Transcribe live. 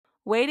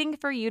waiting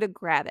for you to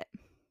grab it.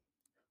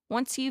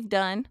 Once you've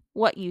done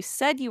what you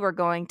said you were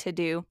going to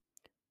do,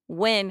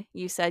 when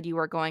you said you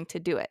were going to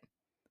do it.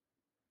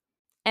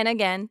 And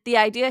again, the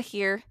idea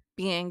here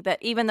being that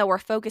even though we're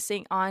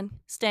focusing on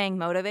staying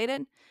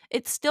motivated,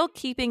 it's still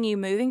keeping you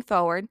moving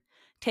forward,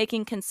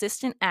 taking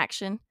consistent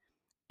action,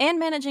 and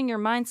managing your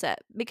mindset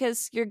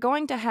because you're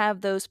going to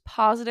have those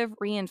positive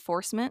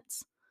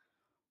reinforcements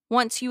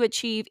once you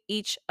achieve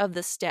each of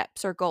the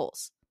steps or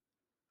goals.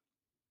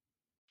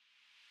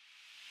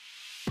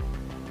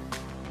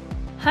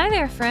 Hi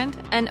there, friend,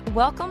 and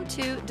welcome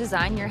to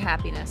Design Your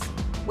Happiness,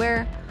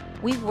 where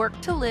we work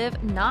to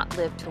live, not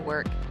live to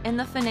work, and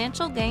the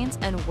financial gains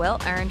and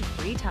well-earned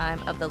free time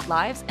of the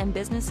lives and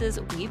businesses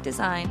we've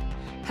designed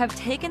have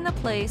taken the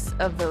place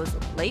of those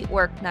late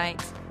work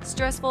nights,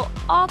 stressful,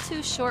 all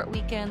too short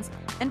weekends,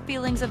 and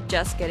feelings of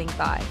just getting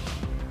by.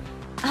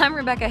 I'm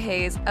Rebecca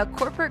Hayes, a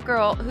corporate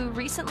girl who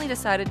recently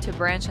decided to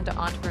branch into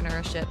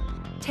entrepreneurship,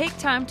 take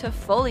time to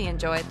fully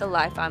enjoy the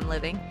life I'm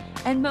living,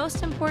 and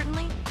most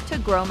importantly, to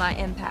grow my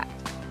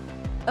impact.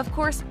 Of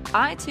course,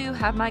 I too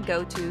have my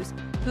go-tos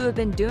who have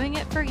been doing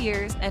it for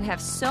years and have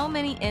so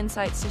many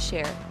insights to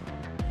share.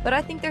 But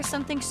I think there's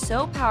something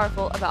so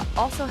powerful about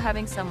also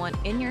having someone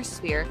in your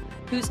sphere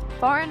who's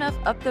far enough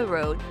up the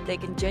road they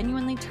can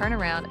genuinely turn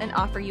around and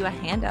offer you a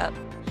hand up,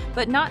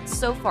 but not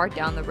so far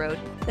down the road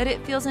that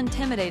it feels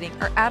intimidating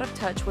or out of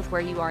touch with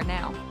where you are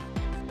now.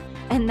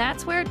 And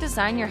that's where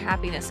Design Your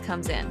Happiness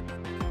comes in.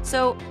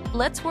 So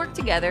let's work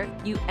together,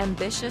 you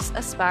ambitious,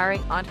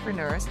 aspiring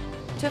entrepreneurs,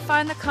 to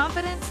find the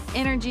confidence,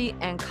 energy,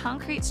 and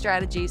concrete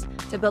strategies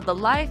to build the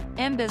life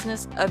and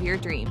business of your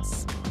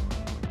dreams.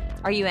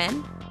 Are you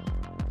in?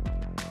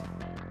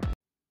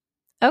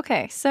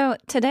 Okay, so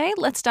today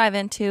let's dive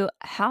into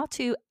how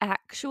to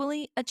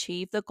actually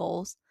achieve the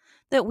goals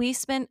that we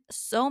spend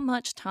so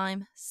much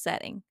time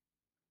setting.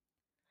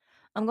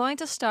 I'm going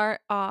to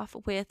start off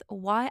with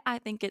why I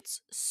think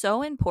it's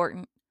so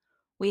important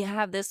we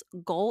have this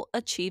goal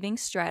achieving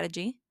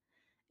strategy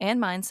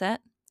and mindset,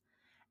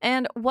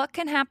 and what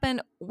can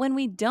happen when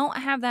we don't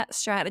have that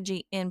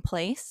strategy in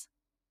place.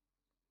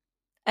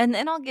 And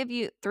then I'll give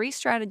you 3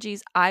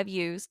 strategies I've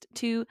used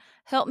to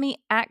help me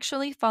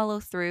actually follow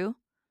through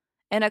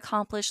and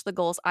accomplish the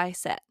goals I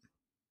set.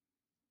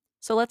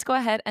 So let's go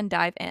ahead and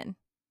dive in.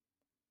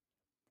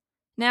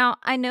 Now,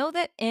 I know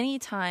that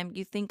anytime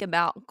you think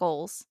about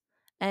goals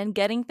and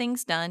getting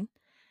things done,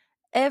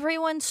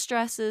 everyone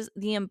stresses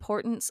the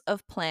importance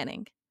of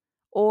planning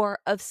or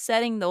of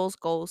setting those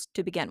goals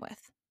to begin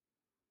with.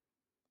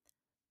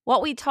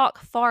 What we talk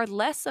far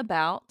less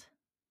about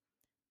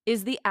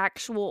is the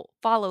actual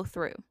follow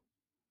through.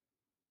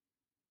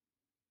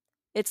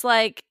 It's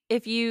like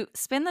if you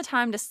spend the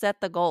time to set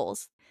the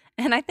goals,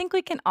 and I think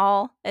we can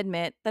all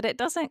admit that it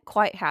doesn't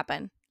quite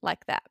happen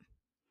like that.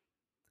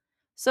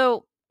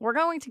 So, we're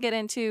going to get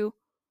into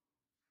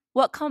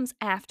what comes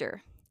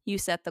after you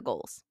set the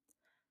goals.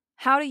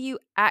 How do you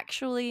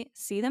actually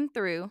see them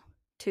through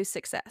to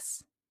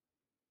success?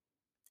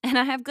 And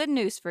I have good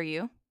news for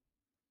you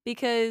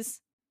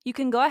because you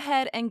can go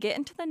ahead and get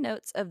into the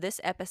notes of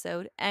this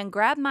episode and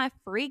grab my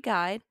free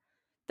guide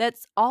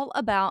that's all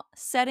about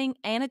setting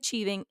and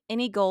achieving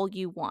any goal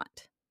you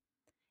want.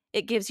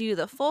 It gives you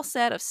the full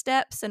set of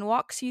steps and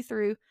walks you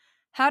through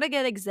how to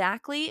get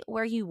exactly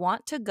where you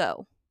want to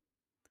go.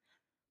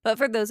 But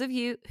for those of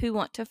you who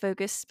want to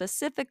focus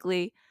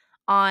specifically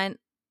on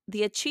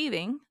the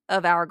achieving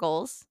of our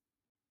goals,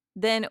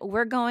 then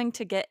we're going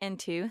to get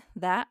into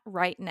that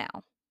right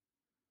now.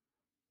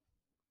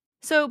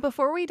 So,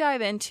 before we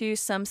dive into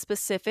some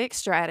specific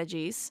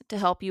strategies to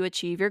help you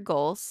achieve your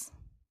goals,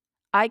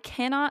 I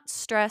cannot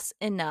stress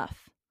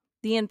enough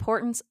the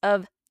importance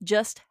of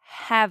just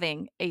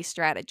having a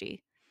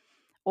strategy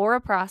or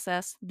a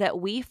process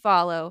that we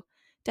follow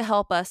to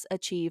help us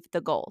achieve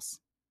the goals.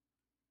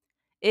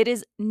 It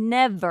is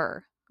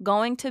never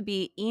going to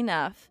be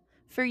enough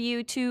for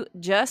you to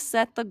just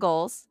set the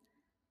goals.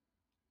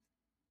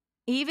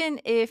 Even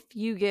if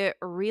you get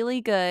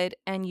really good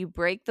and you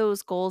break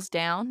those goals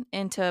down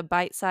into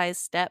bite-sized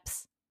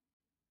steps,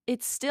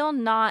 it's still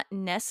not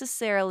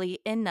necessarily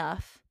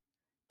enough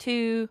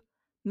to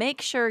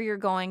make sure you're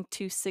going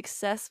to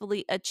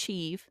successfully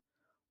achieve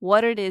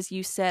what it is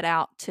you set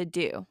out to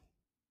do.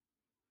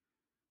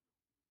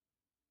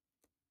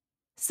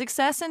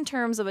 Success in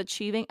terms of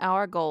achieving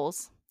our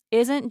goals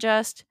isn't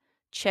just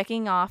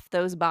checking off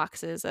those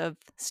boxes of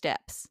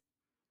steps.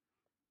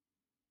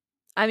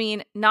 I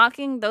mean,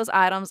 knocking those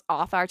items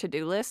off our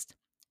to-do list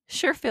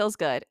sure feels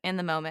good in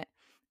the moment,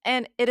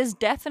 and it is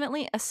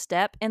definitely a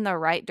step in the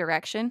right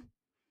direction.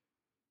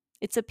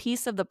 It's a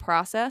piece of the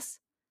process,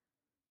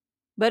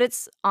 but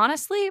it's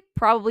honestly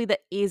probably the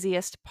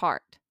easiest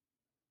part.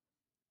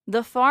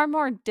 The far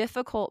more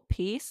difficult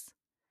piece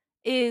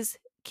is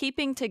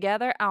keeping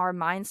together our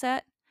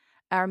mindset,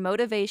 our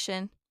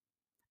motivation,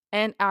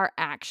 and our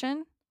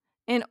action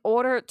in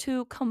order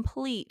to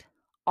complete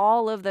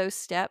all of those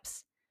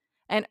steps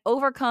and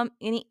overcome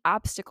any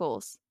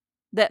obstacles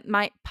that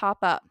might pop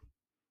up.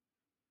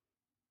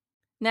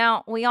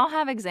 Now, we all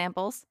have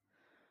examples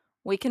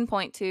we can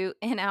point to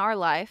in our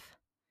life,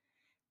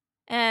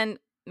 and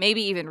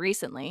maybe even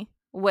recently,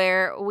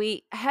 where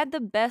we had the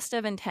best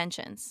of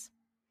intentions.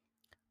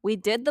 We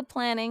did the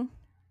planning,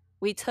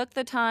 we took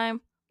the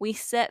time, we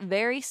set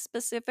very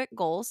specific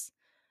goals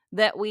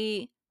that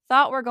we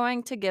thought were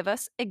going to give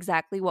us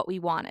exactly what we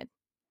wanted.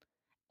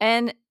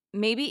 And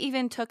maybe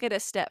even took it a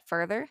step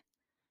further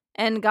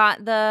and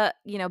got the,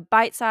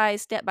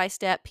 bite-sized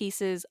step-by-step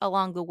pieces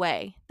along the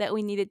way that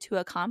we needed to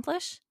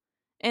accomplish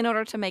in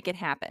order to make it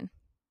happen.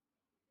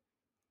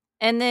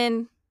 And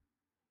then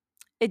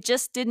it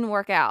just didn't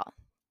work out.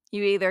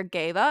 You either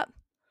gave up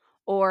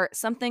or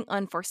something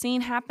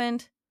unforeseen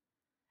happened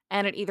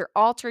and it either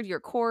altered your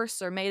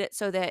course or made it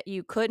so that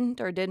you couldn't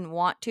or didn't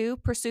want to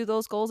pursue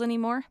those goals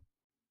anymore.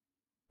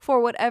 For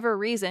whatever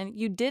reason,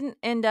 you didn't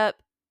end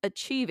up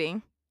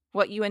achieving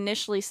what you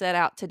initially set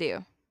out to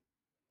do.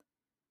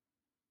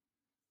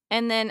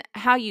 And then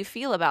how you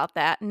feel about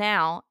that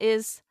now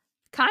is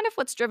kind of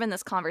what's driven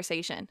this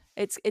conversation.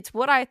 It's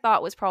what I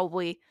thought was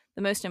probably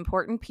the most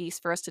important piece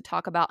for us to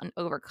talk about and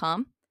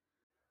overcome.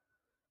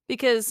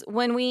 Because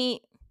when we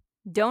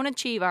don't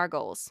achieve our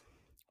goals,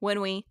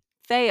 when we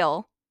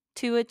fail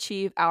to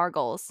achieve our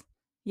goals,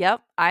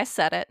 yep, I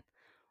said it.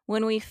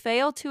 When we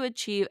fail to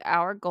achieve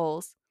our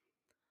goals,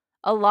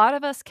 a lot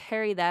of us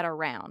carry that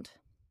around.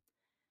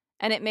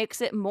 And it makes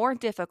it more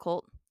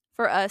difficult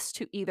for us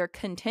to either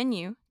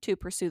continue to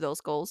pursue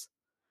those goals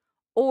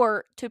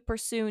or to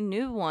pursue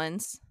new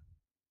ones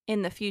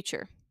in the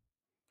future.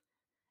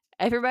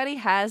 Everybody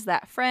has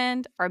that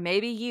friend, or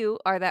maybe you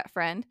are that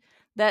friend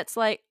that's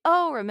like,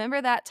 oh,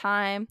 remember that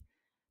time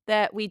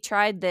that we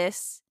tried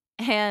this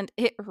and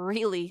it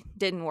really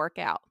didn't work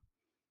out?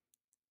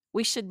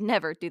 We should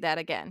never do that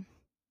again.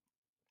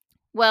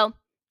 Well,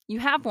 you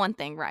have one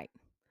thing right.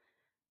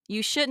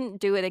 You shouldn't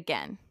do it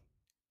again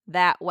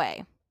that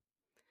way.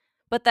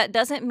 But that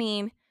doesn't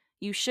mean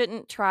you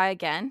shouldn't try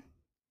again.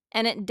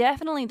 And it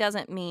definitely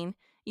doesn't mean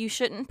you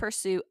shouldn't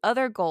pursue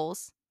other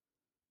goals.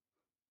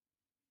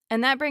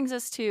 And that brings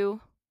us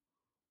to,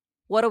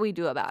 what do we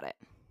do about it?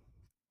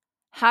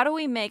 How do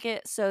we make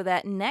it so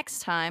that next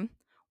time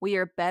we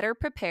are better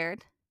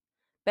prepared,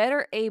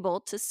 better able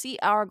to see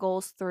our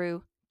goals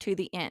through to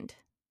the end?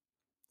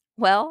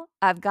 Well,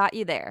 I've got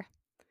you there.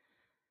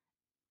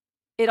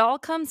 It all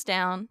comes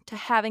down to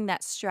having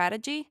that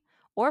strategy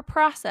or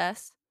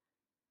process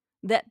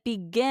that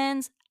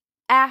begins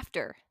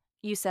after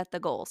you set the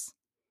goals.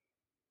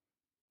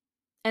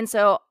 And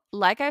so,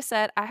 like I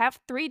said, I have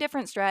 3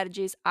 different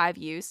strategies I've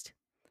used,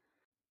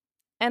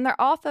 and they're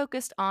all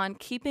focused on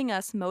keeping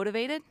us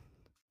motivated,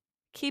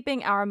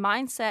 keeping our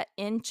mindset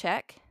in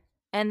check,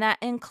 and that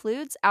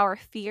includes our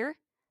fear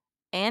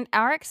and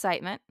our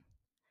excitement,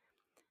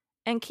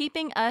 and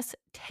keeping us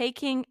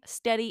taking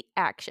steady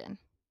action.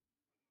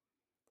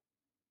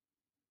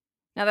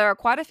 Now, there are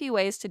quite a few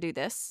ways to do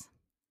this,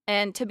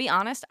 and to be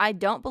honest, I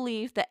don't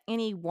believe that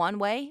any one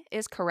way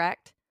is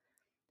correct.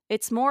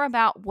 It's more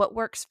about what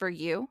works for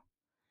you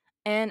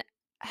and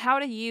how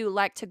do you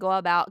like to go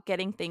about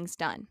getting things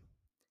done.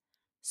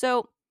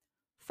 So,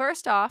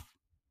 first off,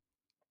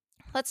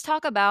 let's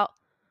talk about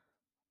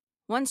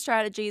one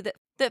strategy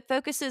that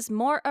focuses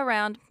more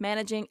around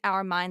managing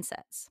our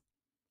mindsets.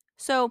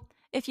 So,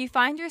 if you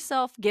find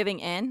yourself giving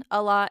in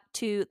a lot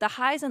to the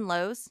highs and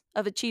lows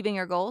of achieving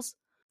your goals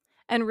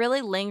and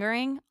really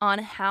lingering on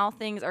how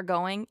things are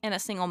going in a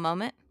single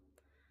moment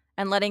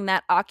and letting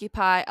that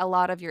occupy a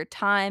lot of your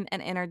time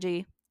and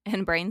energy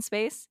and brain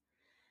space,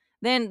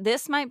 then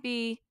this might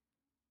be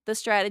the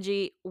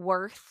strategy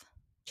worth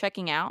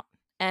checking out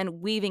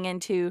and weaving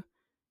into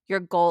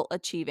your goal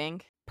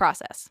achieving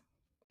process.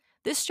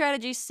 This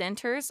strategy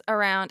centers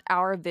around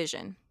our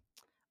vision,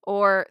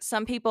 or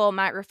some people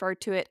might refer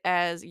to it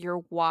as your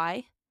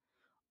why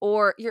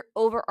or your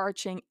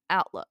overarching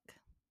outlook.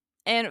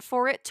 And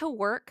for it to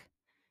work,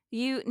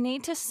 you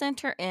need to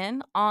center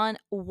in on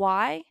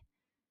why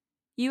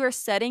you are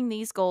setting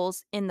these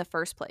goals in the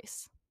first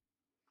place.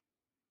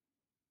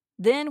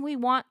 Then we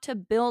want to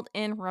build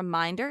in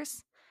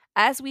reminders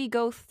as we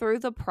go through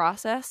the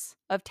process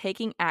of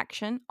taking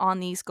action on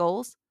these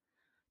goals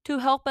to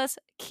help us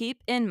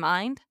keep in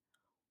mind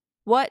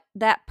what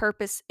that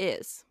purpose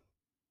is,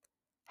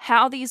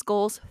 how these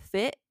goals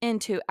fit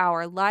into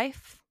our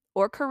life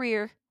or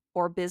career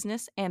or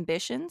business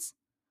ambitions,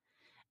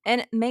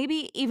 and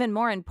maybe even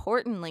more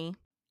importantly,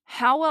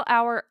 how will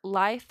our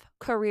life,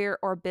 career,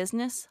 or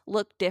business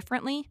look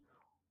differently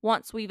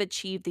once we've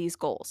achieved these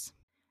goals?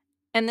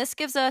 And this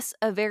gives us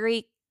a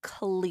very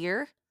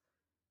clear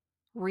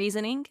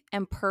reasoning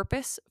and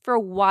purpose for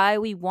why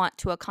we want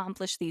to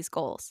accomplish these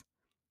goals.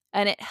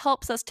 And it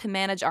helps us to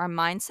manage our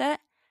mindset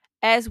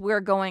as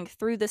we're going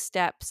through the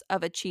steps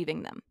of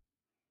achieving them.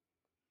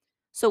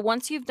 So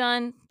once you've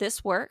done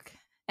this work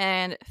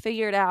and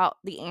figured out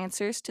the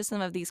answers to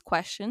some of these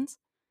questions,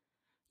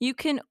 you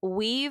can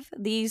weave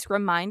these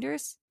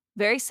reminders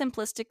very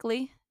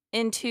simplistically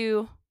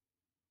into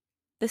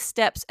the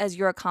steps as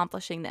you're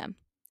accomplishing them.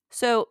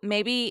 So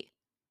maybe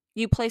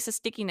you place a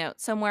sticky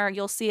note somewhere,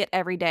 you'll see it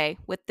every day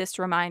with this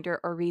reminder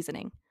or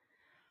reasoning.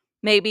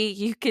 Maybe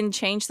you can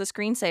change the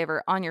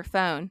screensaver on your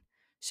phone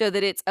so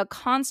that it's a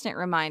constant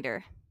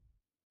reminder.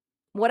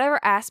 Whatever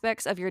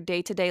aspects of your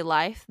day to day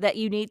life that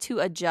you need to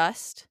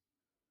adjust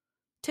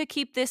to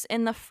keep this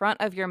in the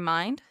front of your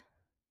mind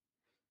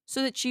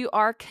so that you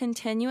are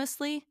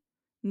continuously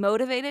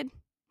motivated,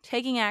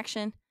 taking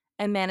action,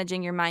 and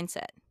managing your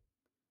mindset,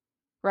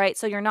 right?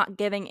 So you're not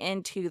giving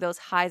into those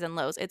highs and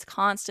lows. It's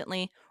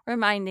constantly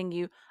reminding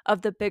you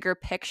of the bigger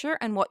picture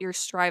and what you're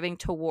striving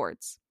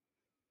towards.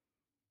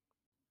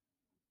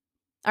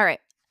 All right.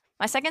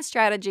 My second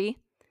strategy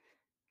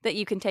that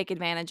you can take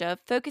advantage of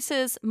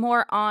focuses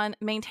more on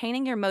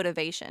maintaining your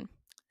motivation.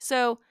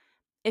 So,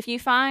 if you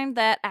find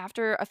that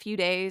after a few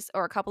days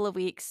or a couple of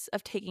weeks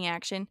of taking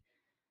action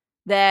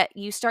that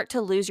you start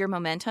to lose your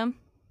momentum,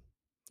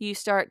 you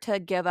start to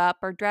give up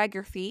or drag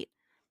your feet,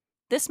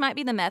 this might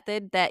be the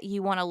method that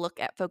you want to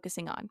look at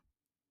focusing on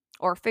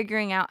or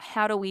figuring out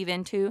how to weave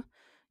into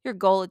your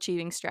goal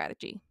achieving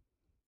strategy.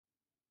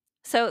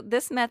 So,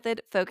 this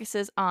method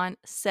focuses on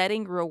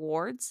setting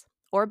rewards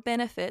or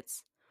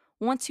benefits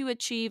once you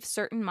achieve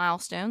certain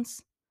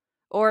milestones,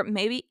 or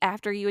maybe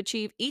after you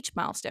achieve each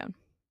milestone,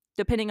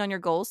 depending on your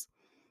goals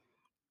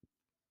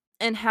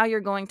and how you're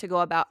going to go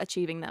about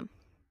achieving them.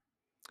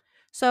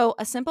 So,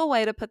 a simple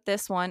way to put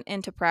this one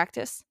into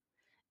practice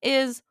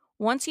is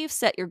once you've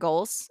set your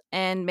goals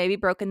and maybe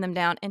broken them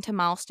down into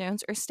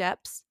milestones or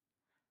steps,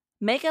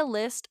 make a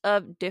list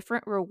of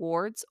different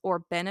rewards or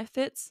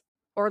benefits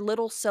or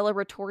little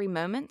celebratory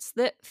moments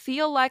that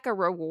feel like a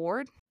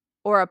reward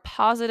or a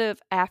positive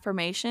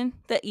affirmation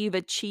that you've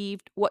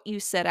achieved what you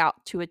set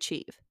out to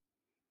achieve.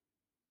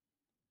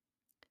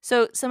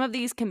 So, some of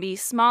these can be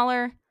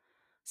smaller,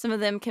 some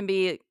of them can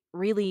be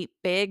really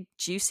big,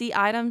 juicy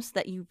items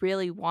that you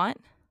really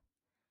want.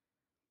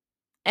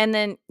 And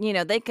then,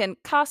 they can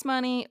cost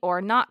money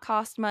or not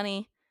cost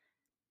money.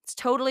 It's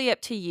totally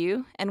up to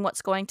you and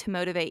what's going to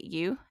motivate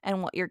you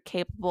and what you're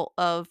capable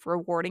of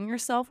rewarding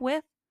yourself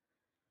with.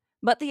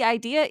 But the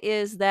idea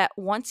is that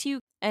once you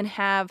and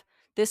have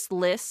this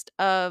list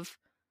of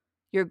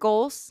your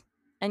goals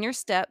and your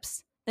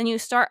steps, then you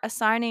start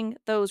assigning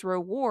those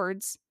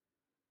rewards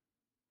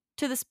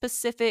to the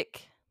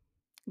specific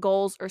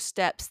goals or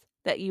steps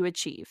that you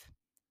achieve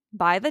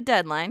by the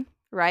deadline,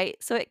 right?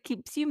 So it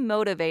keeps you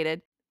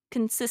motivated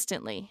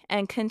consistently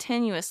and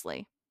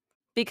continuously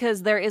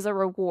because there is a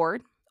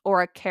reward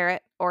or a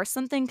carrot or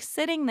something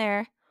sitting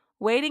there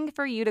waiting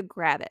for you to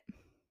grab it.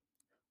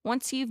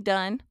 Once you've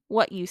done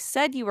what you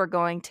said you were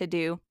going to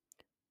do,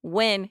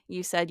 when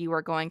you said you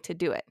were going to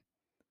do it.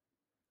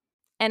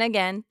 And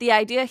again, the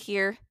idea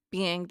here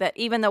being that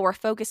even though we're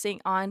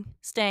focusing on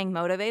staying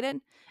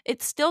motivated,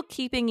 it's still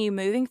keeping you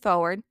moving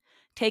forward,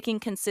 taking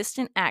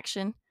consistent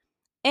action,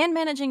 and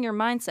managing your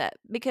mindset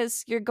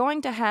because you're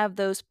going to have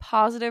those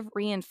positive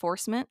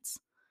reinforcements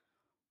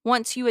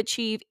once you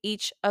achieve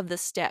each of the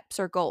steps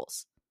or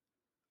goals.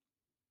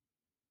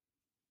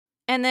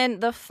 And then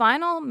the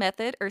final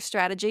method or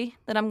strategy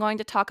that I'm going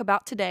to talk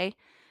about today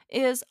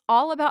is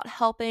all about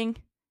helping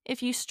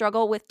if you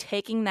struggle with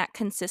taking that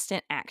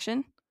consistent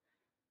action.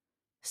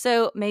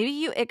 So maybe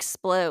you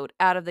explode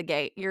out of the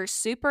gate. You're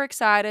super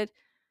excited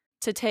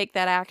to take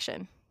that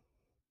action.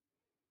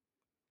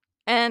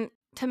 And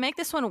to make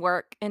this one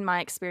work, in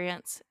my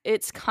experience,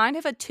 it's kind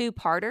of a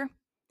two-parter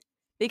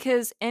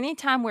because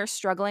anytime we're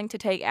struggling to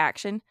take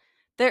action,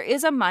 there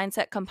is a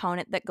mindset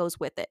component that goes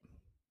with it.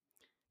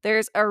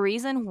 There's a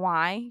reason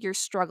why you're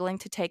struggling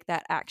to take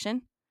that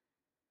action.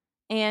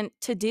 And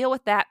to deal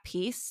with that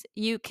piece,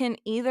 you can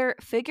either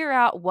figure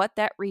out what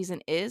that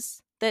reason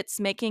is that's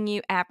making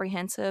you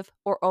apprehensive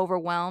or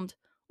overwhelmed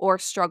or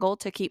struggle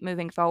to keep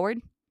moving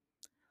forward,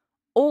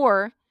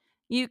 or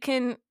you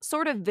can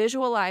sort of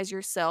visualize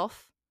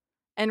yourself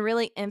and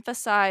really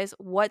emphasize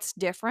what's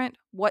different,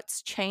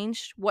 what's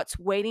changed, what's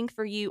waiting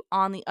for you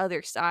on the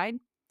other side.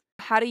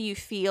 How do you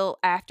feel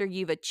after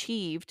you've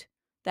achieved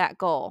that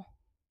goal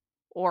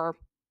or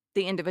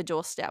the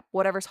individual step,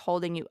 whatever's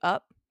holding you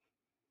up?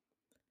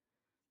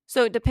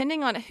 So,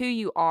 depending on who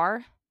you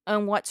are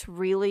and what's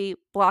really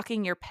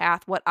blocking your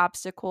path, what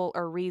obstacle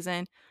or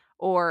reason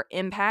or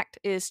impact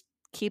is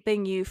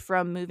keeping you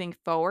from moving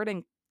forward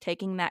and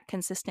taking that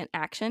consistent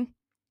action,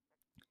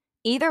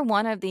 either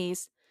one of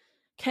these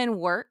can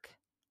work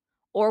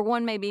or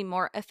one may be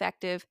more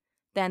effective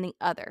than the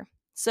other.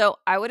 So,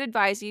 I would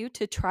advise you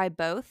to try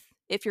both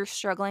if you're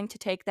struggling to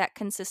take that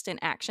consistent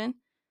action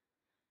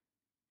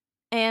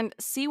and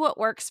see what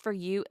works for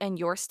you and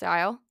your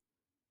style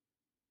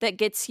that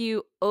gets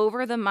you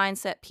over the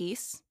mindset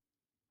piece,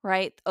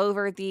 right?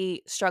 Over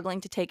the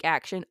struggling to take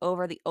action,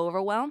 over the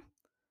overwhelm.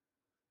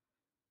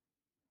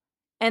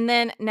 And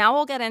then now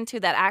we'll get into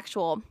that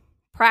actual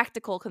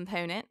practical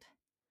component.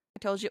 I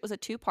told you it was a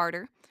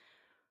two-parter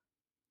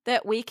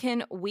that we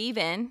can weave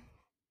in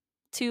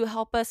to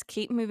help us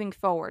keep moving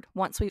forward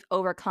once we've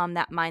overcome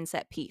that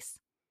mindset piece.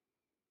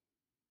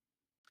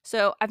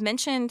 So I've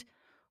mentioned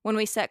when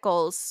we set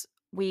goals,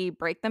 we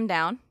break them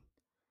down.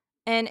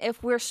 And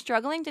if we're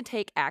struggling to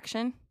take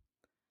action,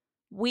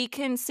 we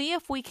can see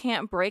if we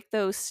can't break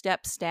those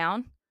steps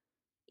down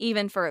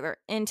even further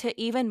into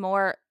even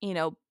more,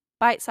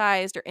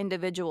 bite-sized or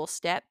individual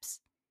steps.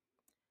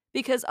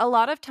 Because a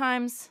lot of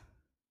times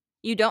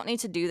you don't need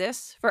to do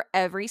this for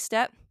every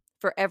step,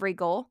 for every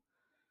goal,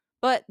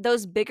 but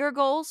those bigger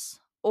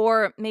goals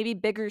or maybe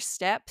bigger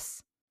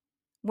steps,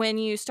 when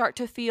you start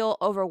to feel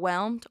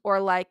overwhelmed or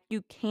like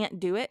you can't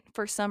do it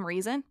for some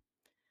reason,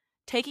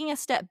 taking a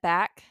step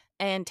back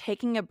and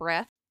taking a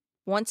breath,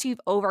 once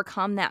you've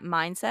overcome that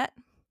mindset,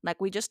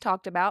 like we just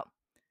talked about,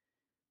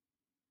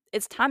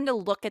 it's time to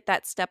look at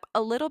that step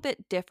a little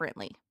bit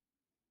differently.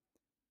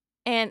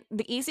 And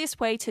the easiest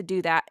way to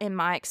do that, in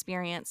my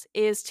experience,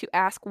 is to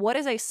ask what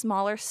is a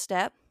smaller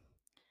step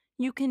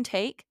you can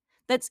take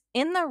that's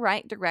in the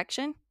right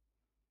direction,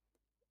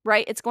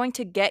 right? It's going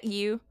to get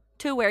you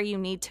to where you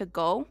need to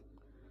go,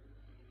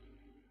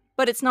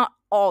 but it's not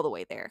all the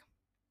way there.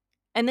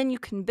 And then you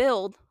can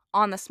build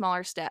on the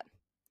smaller step.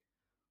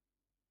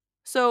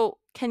 So,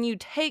 can you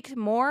take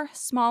more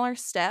smaller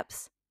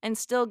steps and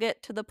still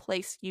get to the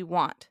place you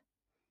want?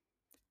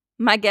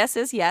 My guess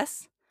is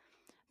yes,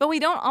 but we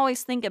don't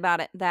always think about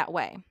it that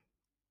way,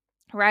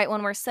 right?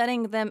 When we're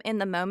setting them in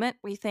the moment,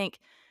 we think,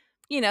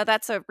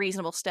 that's a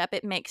reasonable step.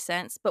 It makes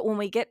sense. But when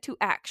we get to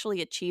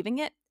actually achieving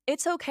it,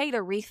 it's okay to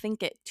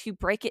rethink it, to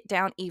break it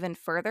down even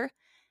further,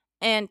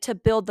 and to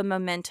build the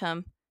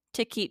momentum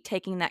to keep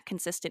taking that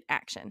consistent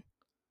action.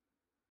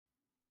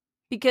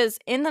 Because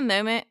in the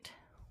moment,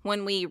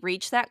 when we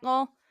reach that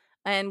goal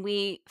and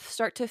we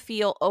start to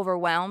feel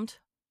overwhelmed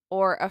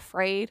or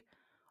afraid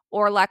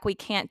or like we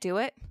can't do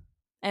it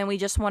and we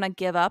just want to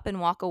give up and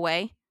walk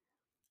away,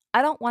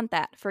 I don't want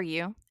that for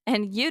you,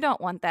 and you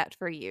don't want that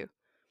for you.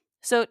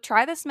 So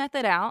try this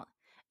method out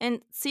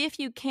and see if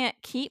you can't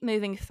keep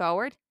moving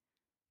forward,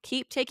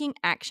 keep taking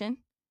action,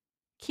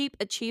 keep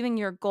achieving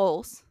your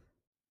goals.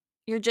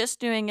 You're just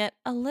doing it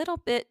a little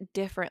bit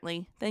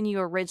differently than you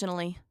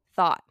originally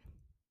thought.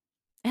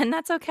 And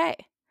that's okay.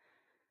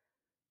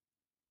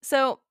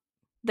 So,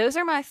 those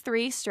are my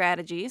 3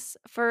 strategies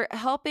for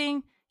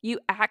helping you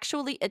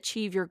actually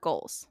achieve your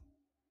goals.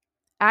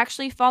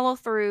 Actually follow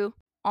through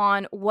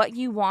on what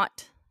you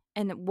want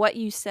and what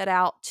you set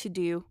out to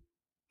do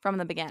from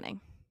the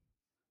beginning.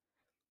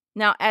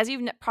 Now, as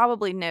you've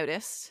probably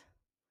noticed,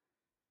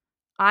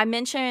 I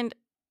mentioned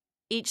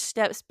each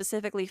step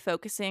specifically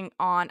focusing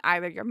on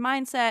either your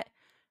mindset,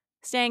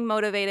 staying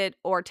motivated,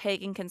 or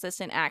taking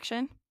consistent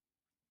action.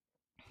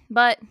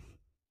 But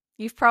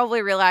you've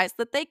probably realized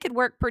that they could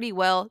work pretty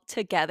well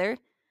together.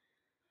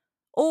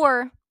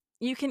 Or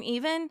you can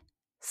even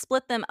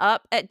split them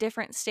up at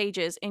different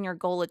stages in your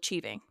goal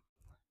achieving.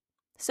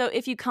 So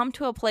if you come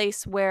to a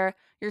place where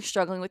you're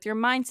struggling with your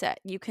mindset,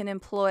 you can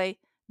employ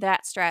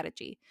that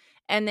strategy.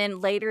 And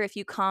then later, if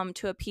you come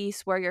to a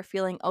piece where you're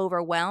feeling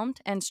overwhelmed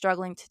and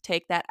struggling to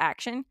take that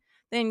action,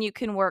 then you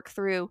can work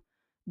through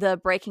the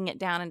breaking it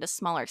down into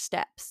smaller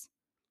steps.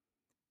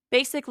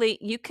 Basically,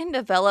 you can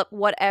develop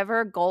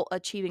whatever goal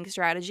achieving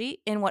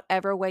strategy in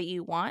whatever way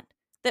you want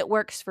that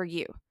works for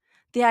you.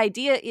 The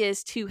idea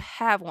is to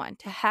have one,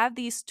 to have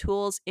these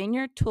tools in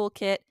your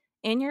toolkit,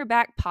 in your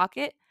back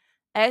pocket,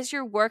 as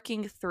you're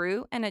working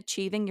through and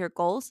achieving your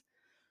goals,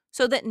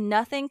 so that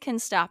nothing can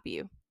stop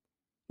you.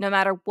 No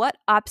matter what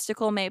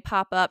obstacle may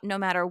pop up, no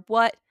matter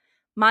what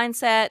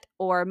mindset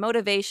or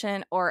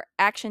motivation or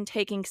action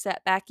taking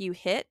setback you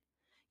hit,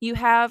 you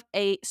have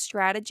a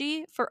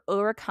strategy for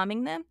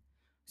overcoming them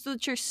so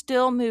that you're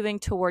still moving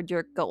toward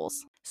your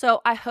goals.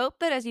 So I hope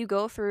that as you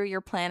go through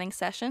your planning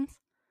sessions,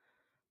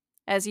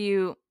 as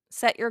you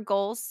set your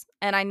goals,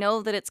 and I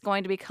know that it's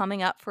going to be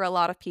coming up for a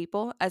lot of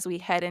people as we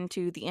head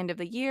into the end of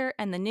the year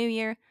and the new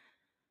year.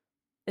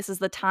 This is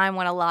the time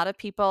when a lot of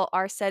people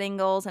are setting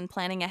goals and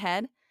planning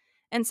ahead.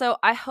 And so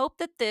I hope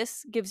that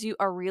this gives you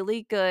a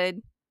really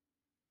good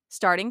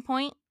starting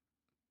point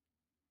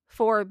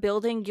for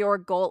building your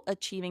goal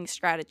achieving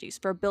strategies,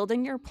 for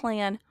building your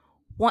plan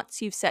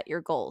once you've set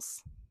your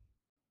goals,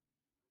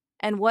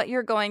 and what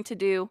you're going to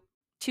do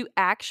to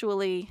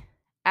actually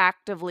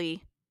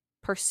actively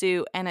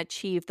pursue and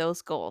achieve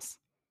those goals.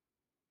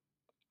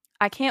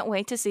 I can't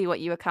wait to see what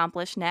you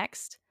accomplish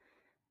next.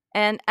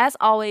 And as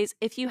always,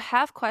 if you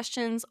have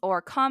questions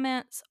or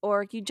comments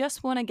or you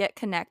just want to get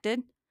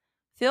connected,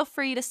 feel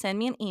free to send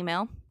me an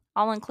email.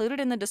 I'll include it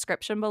in the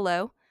description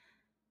below.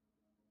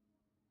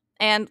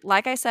 And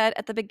like I said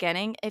at the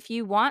beginning, if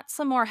you want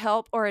some more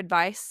help or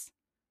advice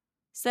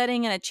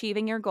setting and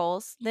achieving your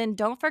goals, then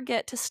don't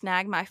forget to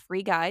snag my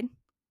free guide.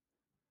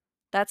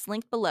 That's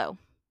linked below.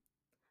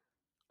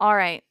 All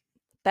right,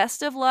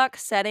 best of luck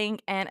setting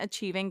and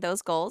achieving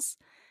those goals.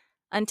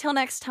 Until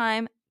next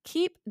time,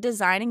 keep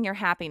designing your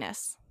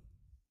happiness.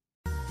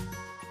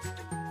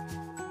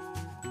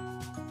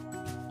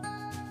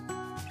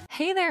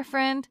 Hey there,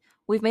 friend.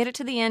 We've made it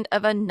to the end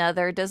of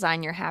another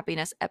Design Your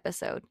Happiness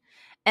episode.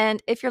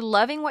 And if you're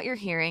loving what you're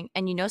hearing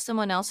and you know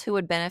someone else who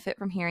would benefit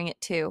from hearing it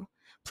too,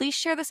 please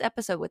share this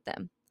episode with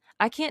them.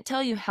 I can't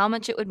tell you how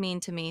much it would mean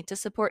to me to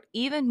support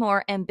even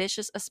more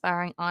ambitious,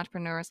 aspiring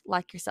entrepreneurs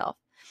like yourself.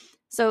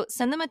 So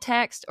send them a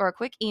text or a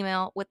quick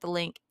email with the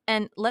link,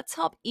 and let's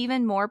help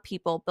even more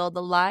people build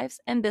the lives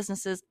and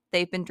businesses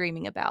they've been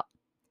dreaming about.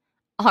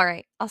 All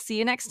right, I'll see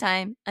you next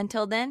time.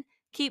 Until then,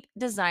 keep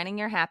designing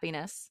your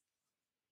happiness.